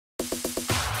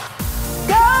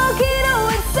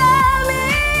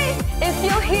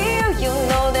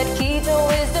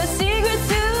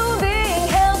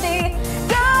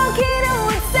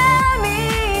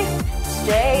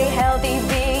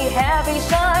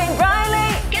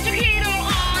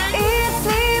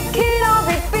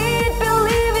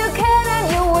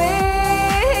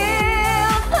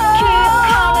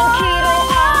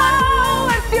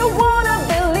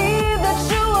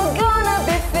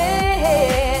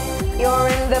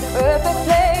the perfect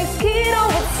place. Keto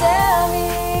with Sammy.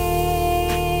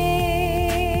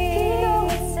 Keto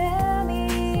with Sammy.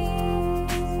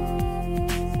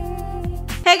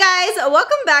 Hey guys,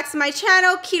 welcome back to my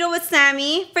channel, Keto with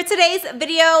Sammy. For today's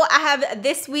video, I have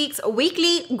this week's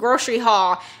weekly grocery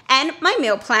haul and my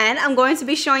meal plan. I'm going to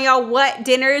be showing y'all what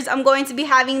dinners I'm going to be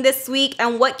having this week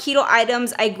and what keto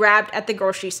items I grabbed at the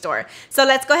grocery store. So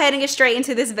let's go ahead and get straight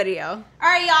into this video. All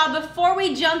right, y'all, before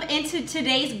we jump into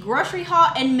today's grocery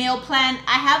haul and meal plan,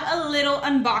 I have a little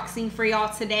unboxing for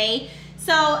y'all today.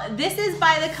 So this is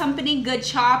by the company Good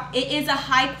Chop. It is a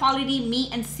high quality meat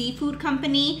and seafood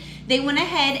company. They went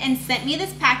ahead and sent me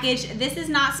this package. This is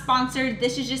not sponsored.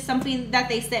 This is just something that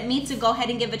they sent me to go ahead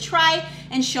and give a try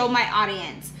and show my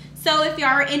audience. So if y'all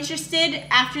are interested,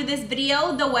 after this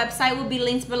video, the website will be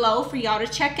linked below for y'all to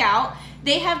check out.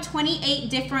 They have 28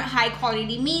 different high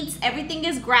quality meats. Everything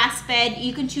is grass fed.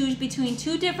 You can choose between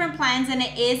 2 different plans and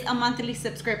it is a monthly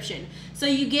subscription. So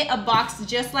you get a box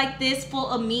just like this full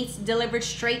of meats delivered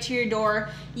straight to your door.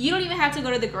 You don't even have to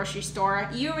go to the grocery store.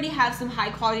 You already have some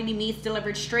high quality meats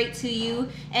delivered straight to you,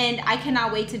 and I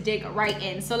cannot wait to dig right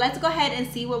in. So let's go ahead and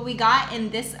see what we got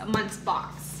in this month's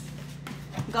box.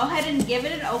 Go ahead and give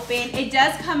it an open. It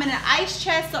does come in an ice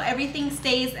chest so everything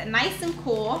stays nice and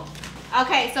cool.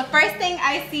 Okay, so first thing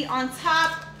I see on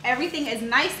top, everything is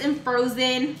nice and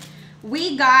frozen.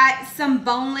 We got some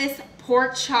boneless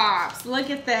pork chops. Look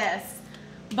at this.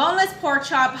 Boneless pork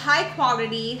chop, high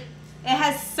quality. It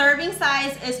has serving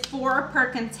size is 4 per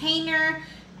container,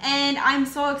 and I'm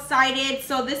so excited.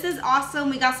 So this is awesome.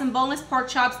 We got some boneless pork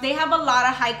chops. They have a lot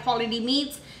of high quality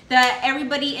meats that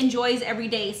everybody enjoys every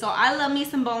day. So I love me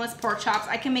some boneless pork chops.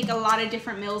 I can make a lot of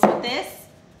different meals with this.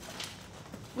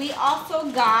 We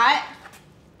also got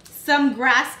some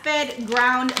grass-fed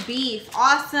ground beef.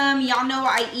 Awesome. Y'all know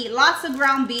I eat lots of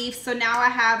ground beef, so now I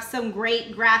have some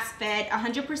great grass-fed,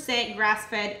 100%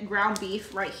 grass-fed ground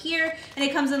beef right here, and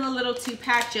it comes in a little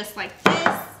 2-pack just like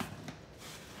this.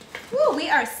 Woo, we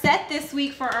are set this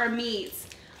week for our meats.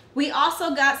 We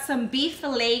also got some beef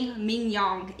filet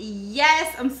mignon.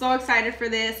 Yes, I'm so excited for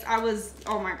this.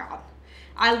 Oh my God.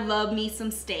 I love me some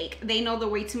steak. They know the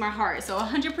way to my heart. So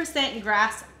 100%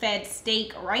 grass-fed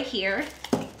steak right here.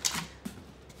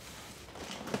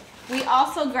 We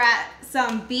also got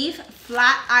some beef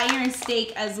flat iron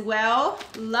steak as well.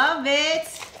 Love it.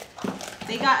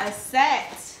 They got a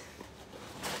set.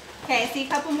 Okay, I see a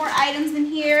couple more items in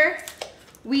here.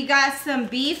 We got some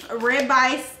beef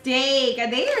ribeye steak.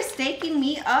 They are staking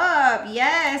me up.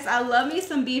 Yes, I love me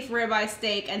some beef ribeye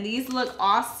steak, and these look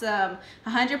awesome.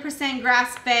 100%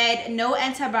 grass-fed, no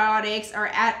antibiotics or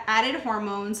added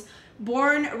hormones.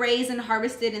 Born, raised, and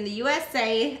harvested in the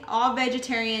USA. All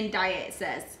vegetarian diet, it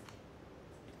says.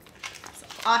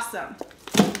 Awesome.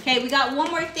 Okay, we got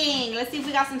one more thing. Let's see if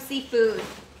we got some seafood.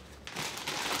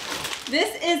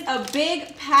 This is a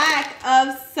big pack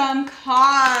of some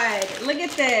cod. Look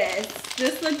at this.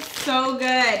 This looks so good.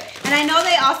 And I know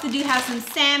they also do have some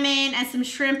salmon and some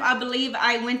shrimp. I believe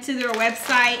I went to their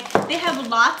website. They have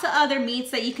lots of other meats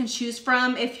that you can choose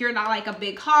from if you're not like a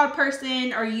big hog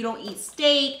person or you don't eat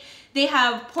steak. They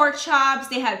have pork chops,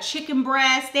 they have chicken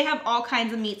breasts, they have all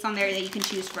kinds of meats on there that you can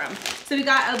choose from. So we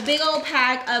got a big old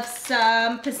pack of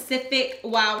some Pacific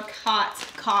wild caught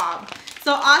Carb.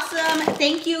 So awesome.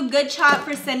 Thank you, Good Chop,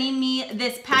 for sending me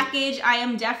this package. I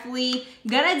am definitely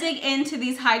gonna dig into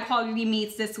these high quality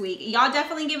meats this week. Y'all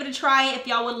definitely give it a try if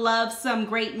y'all would love some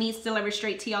great meats delivered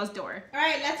straight to y'all's door. All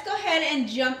right, let's go ahead and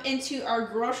jump into our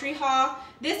grocery haul.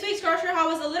 This week's grocery haul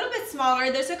was a little bit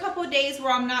smaller. There's a couple of days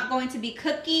where I'm not going to be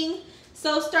cooking.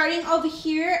 So starting over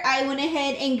here, I went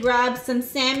ahead and grabbed some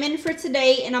salmon for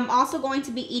today, and I'm also going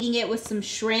to be eating it with some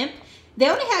shrimp. They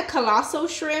only had colossal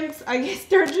shrimps. I guess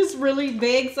they're just really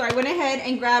big. So I went ahead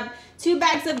and grabbed 2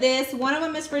 bags of this. One of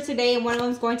them is for today, and one of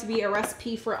them is going to be a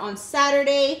recipe for on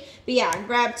Saturday. But yeah, I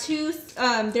grabbed 2,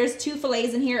 there's 2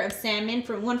 fillets in here of salmon,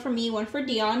 one for me, one for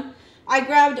Dion. I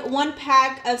grabbed 1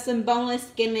 pack of some boneless,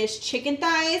 skinless chicken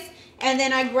thighs. And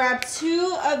then I grabbed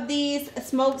 2 of these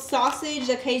smoked sausage,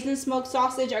 the Cajun smoked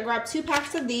sausage. I grabbed 2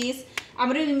 packs of these. I'm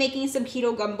going to be making some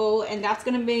keto gumbo, and that's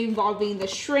going to be involving the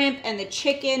shrimp and the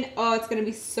chicken. Oh, it's going to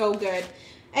be so good.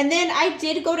 And then I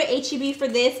did go to H-E-B for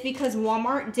this because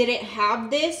Walmart didn't have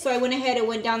this. So I went ahead and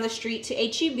went down the street to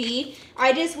H-E-B.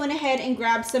 I just went ahead and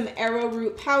grabbed some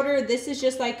arrowroot powder. This is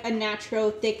just like a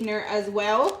natural thickener as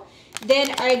well.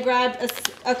 Then I grabbed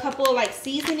a couple of like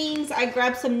seasonings. I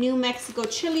grabbed some New Mexico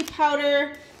chili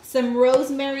powder, some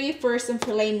rosemary for some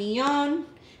filet mignon.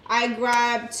 I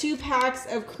grabbed 2 packs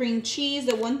of cream cheese,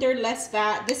 the 1/3 less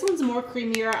fat. This one's more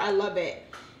creamier. I love it.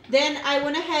 Then I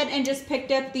went ahead and just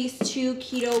picked up these 2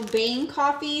 keto Bang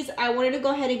coffees. I wanted to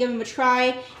go ahead and give them a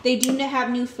try. They do have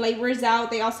new flavors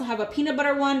out. They also have a peanut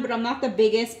butter one, but I'm not the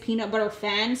biggest peanut butter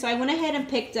fan. So I went ahead and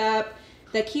picked up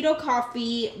the Keto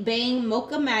Coffee Bang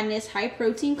Mocha Madness High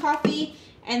Protein Coffee.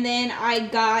 And then I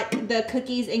got the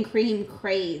Cookies and Cream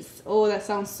Craze. Oh, that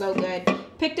sounds so good.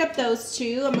 Picked up those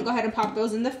 2. I'm gonna go ahead and pop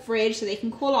those in the fridge so they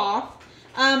can cool off.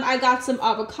 I got some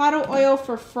avocado oil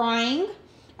for frying.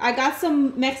 I got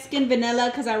some Mexican vanilla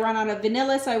because I ran out of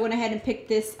vanilla, so I went ahead and picked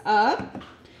this up.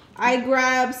 I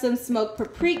grabbed some smoked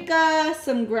paprika,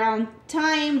 some ground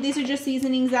thyme. These are just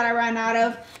seasonings that I ran out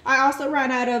of. I also ran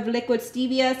out of liquid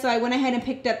stevia, so I went ahead and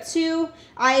picked up 2.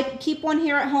 I keep one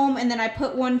here at home, and then I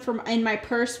put one in my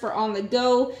purse for on the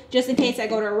go, just in case I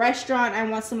go to a restaurant and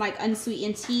I want some like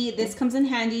unsweetened tea. This comes in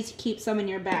handy to keep some in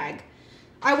your bag.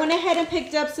 I went ahead and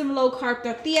picked up some low carb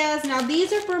tortillas. Now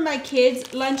these are for my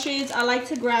kids' lunches. I like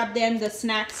to grab them the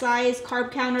snack size,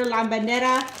 carb counter, la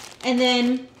bandera. And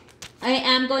then I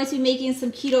am going to be making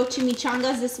some keto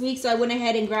chimichangas this week. So I went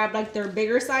ahead and grabbed like their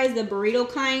bigger size, the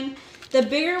burrito kind. The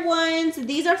bigger ones,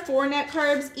 these are 4 net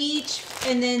carbs each.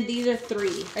 And then these are 3,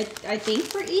 I think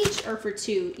for each or for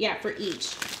 2. Yeah, for each.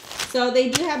 So they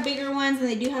do have bigger ones and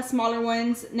they do have smaller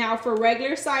ones. Now for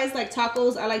regular size like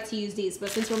tacos, I like to use these.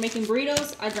 But since we're making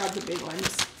burritos, I grabbed the big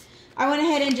ones. I went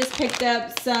ahead and just picked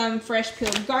up some fresh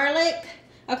peeled garlic.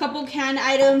 A couple canned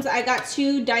items. I got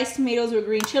 2 diced tomatoes with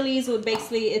green chilies. With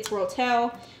basically it's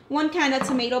Rotel. 1 can of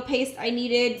tomato paste I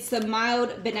needed. Some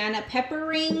mild banana pepper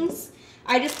rings.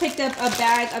 I just picked up a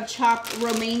bag of chopped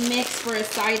romaine mix for a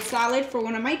side salad for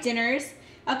one of my dinners.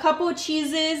 A couple of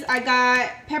cheeses. I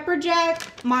got pepper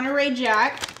jack, Monterey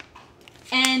Jack,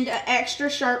 and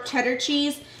extra sharp cheddar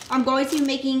cheese. I'm going to be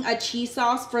making a cheese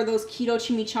sauce for those keto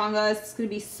chimichangas. It's going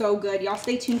to be so good. Y'all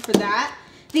stay tuned for that.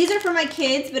 These are for my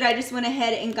kids, but I just went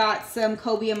ahead and got some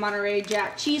Kobe and Monterey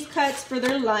Jack cheese cuts for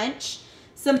their lunch.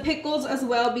 Some pickles as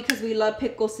well because we love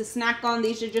pickles to snack on.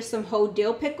 These are just some whole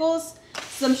dill pickles.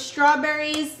 Some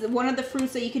strawberries, one of the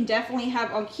fruits that you can definitely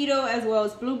have on keto, as well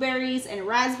as blueberries and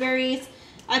raspberries.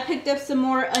 I picked up some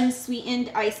more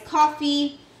unsweetened iced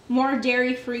coffee, more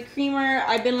dairy-free creamer.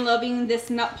 I've been loving this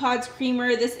Nut Pods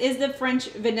creamer. This is the French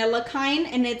vanilla kind,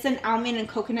 and it's an almond and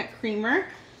coconut creamer.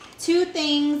 2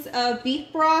 things of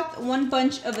beef broth, 1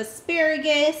 bunch of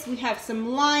asparagus. We have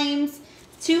some limes,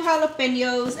 2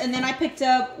 jalapenos, and then I picked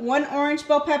up 1 orange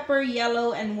bell pepper,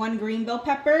 yellow, and 1 green bell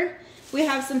pepper. We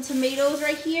have some tomatoes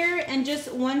right here and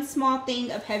just 1 small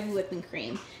thing of heavy whipping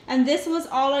cream. And this was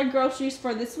all our groceries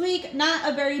for this week. Not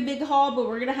a very big haul, but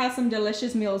we're gonna have some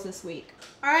delicious meals this week.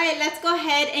 All right, let's go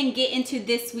ahead and get into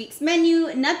this week's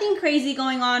menu. Nothing crazy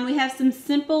going on. We have some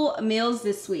simple meals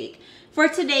this week. For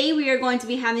today, we are going to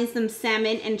be having some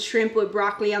salmon and shrimp with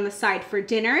broccoli on the side for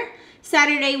dinner.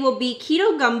 Saturday will be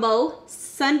keto gumbo.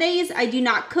 Sundays, I do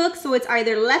not cook, so it's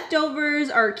either leftovers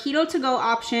or keto to go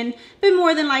option, but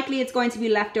more than likely it's going to be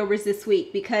leftovers this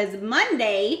week because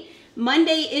Monday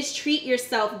is treat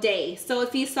yourself day. So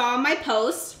if you saw my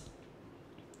post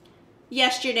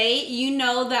yesterday, you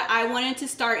know that I wanted to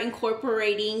start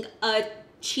incorporating a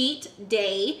cheat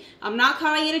day. I'm not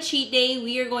calling it a cheat day.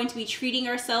 We are going to be treating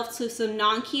ourselves to some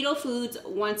non-keto foods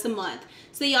once a month.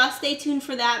 So y'all stay tuned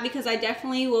for that because I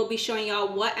definitely will be showing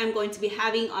y'all what I'm going to be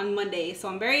having on Monday. So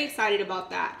I'm very excited about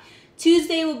that.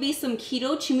 Tuesday will be some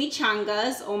keto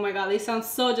chimichangas. Oh my God, they sound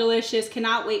so delicious.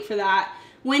 Cannot wait for that.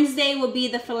 Wednesday will be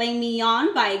the filet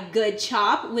mignon by Good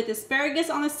Chop with asparagus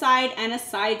on the side and a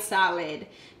side salad.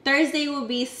 Thursday will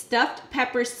be stuffed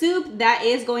pepper soup. That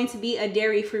is going to be a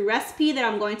dairy-free recipe that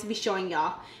I'm going to be showing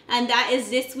y'all. And that is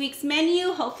this week's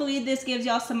menu. Hopefully this gives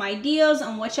y'all some ideas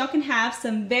on what y'all can have,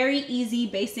 some very easy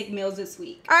basic meals this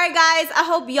week. All right guys, I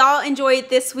hope y'all enjoyed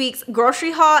this week's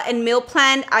grocery haul and meal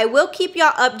plan. I will keep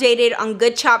y'all updated on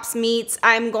Good Chop's meats.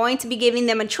 I'm going to be giving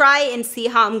them a try and see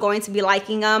how I'm going to be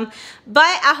liking them.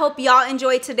 But I hope y'all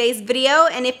enjoyed today's video.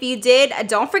 And if you did,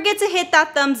 don't forget to hit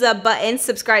that thumbs up button,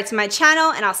 subscribe to my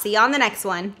channel, and I'll see you on the next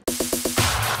one.